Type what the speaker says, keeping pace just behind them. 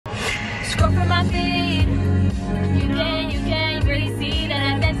my feet. You can't really see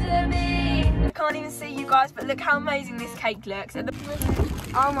that I'm meant to be. I can't even see you guys, but look how amazing this cake looks.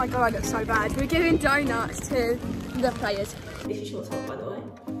 Oh my god, I look so bad. We're giving donuts to the players. This is your top, by the way.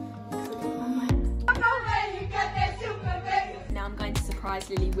 Now I'm going to surprise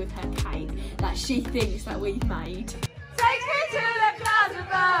Lily with her cake that she thinks that we've made. Take me to the clouds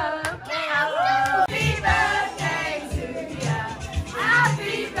above. Happy birthday to you.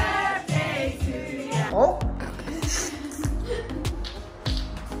 Happy birthday to you. Oh.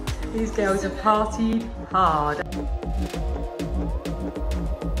 These girls have partied hard.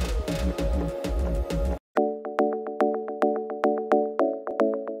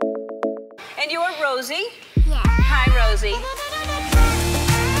 And you're Rosie? Yeah. Hi, Rosie.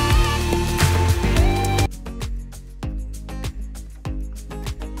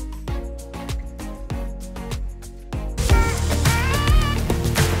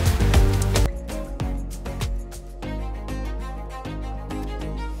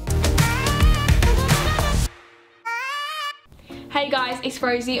 Hey guys, it's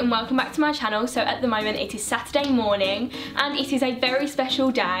Rosie and welcome back to my channel. So at the moment it is Saturday morning and it is a very special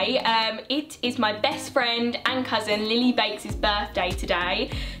day. It is my best friend and cousin Lily Bakes' birthday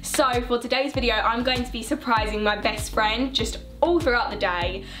today. So for today's video I'm going to be surprising my best friend just all throughout the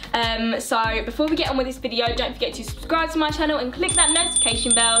day. So before we get on with this video, don't forget to subscribe to my channel and click that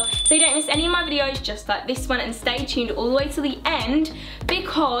notification bell so you don't miss any of my videos just like this one, and stay tuned all the way to the end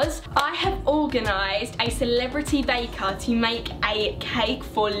because I have organised a celebrity baker to make a cake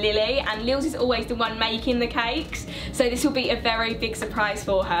for Lily, and Lils is always the one making the cakes, so this will be a very big surprise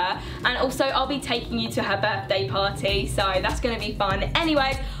for her. And also I'll be taking you to her birthday party, so that's going to be fun.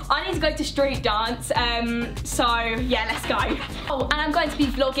 Anyways, I need to go to street dance, so yeah, let's go. Oh, and I'm going to be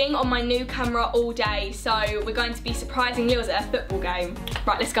vlogging on my new camera all day, so we're going to be surprising Lils at a football game.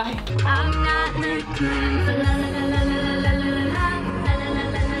 Right, let's go. I'm not looking for la la la la la la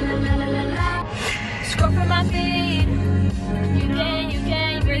la la. Scrub from my feet. You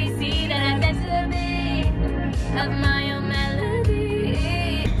can't really see that I'm meant to be. Of my own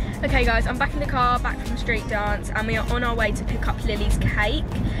melody. Okay guys, I'm back in the car, back from street dance, and we are on our way to pick up Lily's cake.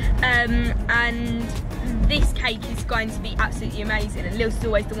 And this cake is going to be absolutely amazing, and Lils is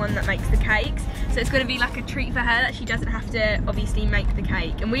always the one that makes the cakes, so it's going to be like a treat for her that she doesn't have to obviously make the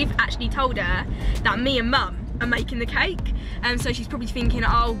cake. And we've actually told her that me and Mum are making the cake, so she's probably thinking,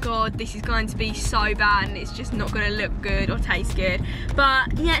 oh god, this is going to be so bad and it's just not going to look good or taste good.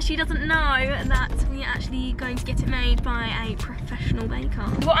 But yeah, she doesn't know that we're actually going to get it made by a professional baker.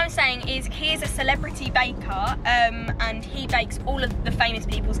 What I'm saying is, he is a celebrity baker, and he bakes all of the famous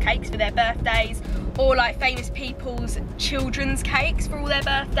people's cakes for their birthdays, or like famous people's children's cakes for all their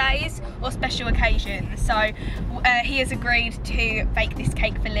birthdays or special occasions. So he has agreed to bake this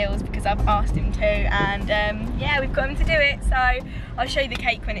cake for Lils because I've asked him to, and yeah, we've got him to do it. So I'll show you the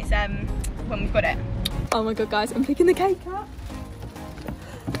cake when it's when we've got it. Oh my god guys, I'm picking the cake up.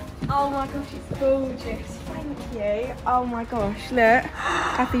 Oh my gosh, it's gorgeous. Thank you. Oh my gosh, look.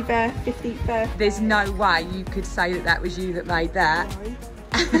 Happy birthday, 50th birthday. There's no way you could say that that was you that made that. No.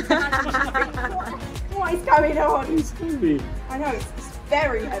 What is going on? It's heavy. I know, it's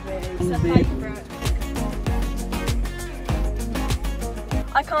very heavy. It's a favourite.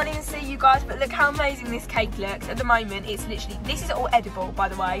 I can't even see you guys, but look how amazing this cake looks. At the moment, it's literally, this is all edible, by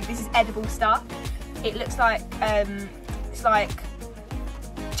the way. This is edible stuff. It looks like, it's like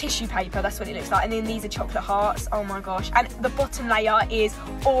tissue paper, that's what it looks like. And then these are chocolate hearts, oh my gosh. And the bottom layer is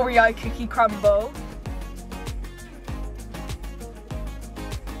Oreo cookie crumble.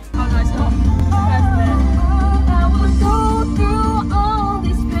 Oh no, it's hot. I will go through all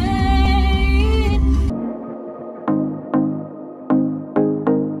this pain.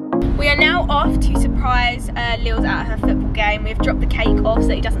 We are now off to surprise Lils at her football game. We've dropped the cake off so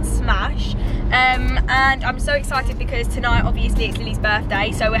that it doesn't smash. And I'm so excited because tonight obviously it's Lily's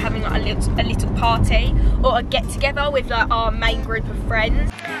birthday, so we're having like a little party or a get together with like our main group of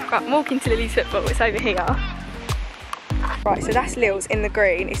friends. Right, I'm walking to Lily's football, it's over here. Right, so that's Lils in the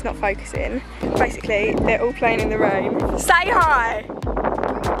green, it's not focusing. Basically, they're all playing in the rain. Say hi!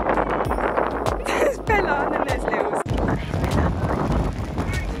 There's Bella and then there's Lils.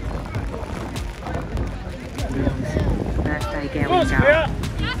 Birthday girl, down.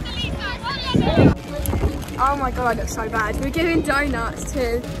 Oh my god, I look so bad. We're giving donuts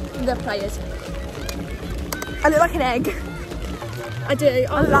to the players. I look like an egg. I do.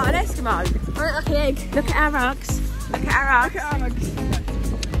 I look like an Eskimo. I look like an egg. Look at our rugs. Look at our rugs. Look at our rugs.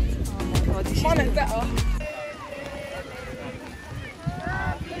 Oh my god, this mine looks better.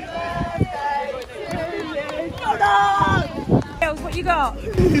 Happy birthday to you. What you got?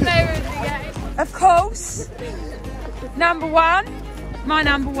 of course, number one, my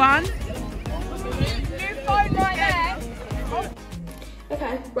number one. New phone right there.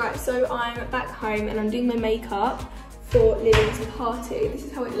 Okay, right, so I'm back home and I'm doing my makeup for Lily's party. This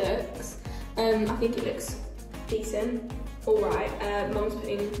is how it looks. I think it looks decent, alright. Mum's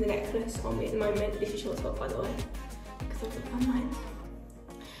putting the necklace on me at the moment. This is short top, by the way, because I'm wearing.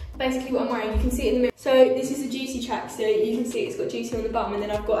 Basically what I'm wearing, you can see it in the mirror. So this is a Juicy tracksuit. You can see it's got Juicy on the bottom, and then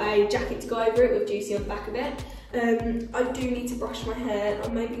I've got a jacket to go over it with Juicy on the back of it. I do need to brush my hair.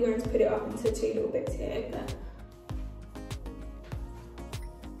 I'm maybe going to put it up into 2 little bits here, but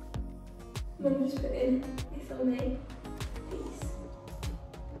Mum just put in this on me.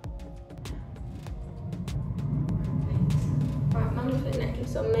 Right, Mum's put the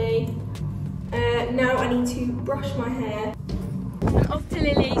necklace on me. Now I need to brush my hair. I'm off to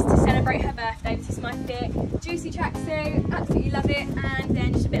Lily's to celebrate her birthday. This is my fit. Juicy tracksuit, absolutely love it, and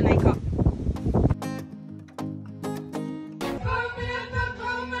then just a bit of makeup.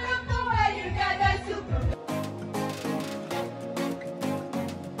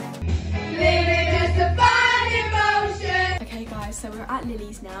 So we're at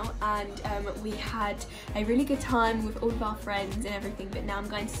Lily's now, and we had a really good time with all of our friends and everything, but now I'm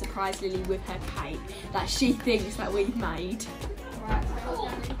going to surprise Lily with her cake that she thinks that we've made. Right. Oh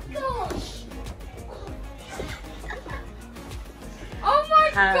my gosh! Oh my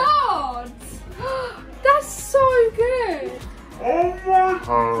god! That's so good! Oh my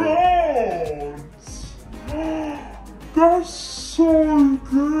god! That's so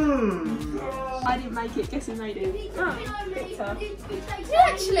good! I didn't make it, guess who made it? Oh, Victor.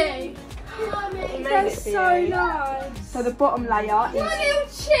 Actually? That's so nice. So the bottom layer is... You're a little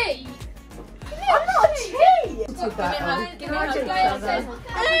cheat! I'm not a cheat! Give me a hug. Give me a hug.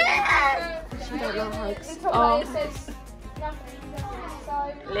 She don't love hugs. The top layer says nothing.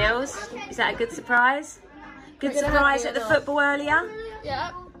 Lils, is that a good surprise? Good surprise at the football earlier?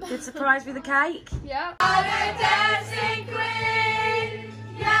 Yeah. Good surprise with the cake? Yeah. I'm a dancing queen,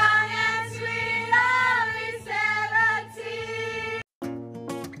 young and sweet, only 17.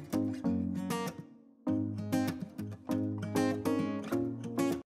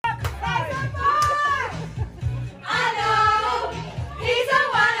 I know, he's the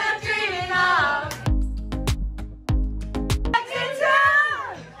one I'm dreaming of. Look into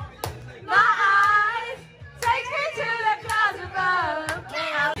my eyes, take me to the clouds above.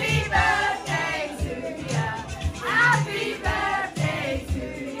 Happy birthday to ya, happy birthday to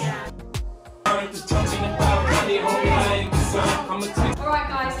ya. Alright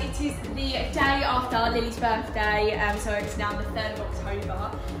guys, it is the day after Lily's birthday, so it's now the 3rd of October,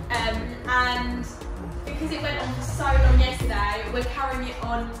 and because it went on for so long yesterday, we're carrying it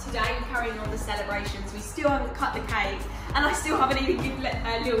on today, we're carrying on the celebrations. We still haven't cut the cake, and I still haven't even given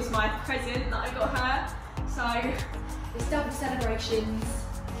Lils my present that I got her, so it's double celebrations.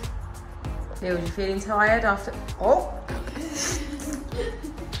 Lils, you feeling tired after... Oh!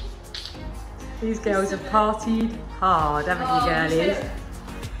 These girls have partied hard, haven't you, girlies?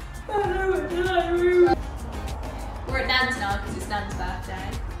 We're at Nan's now because it's Nan's birthday.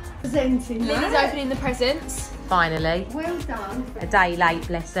 Presenting. Lily's opening the presents. Finally. Well done. A day late,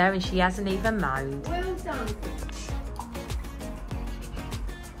 bless her, and she hasn't even moaned. Well done.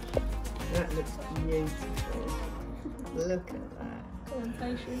 That looks beautiful. Look at that. Go on,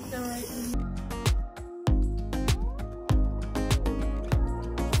 facial narrating.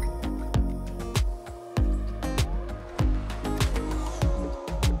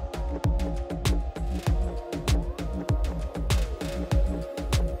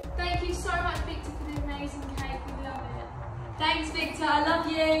 Thanks, Victor. I love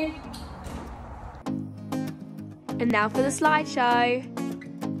you. And now for the slideshow.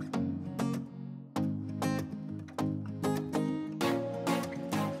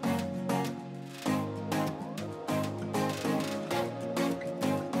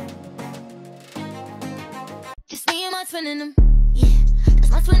 Just me and my twin in them. Yeah,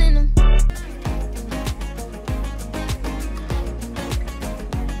 that's my twin in them.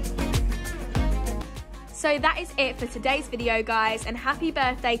 So that is it for today's video, guys, and happy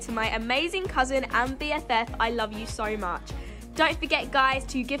birthday to my amazing cousin and BFF. I love you so much. Don't forget, guys,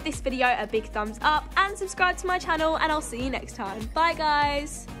 to give this video a big thumbs up and subscribe to my channel, and I'll see you next time. Bye,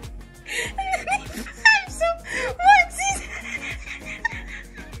 guys.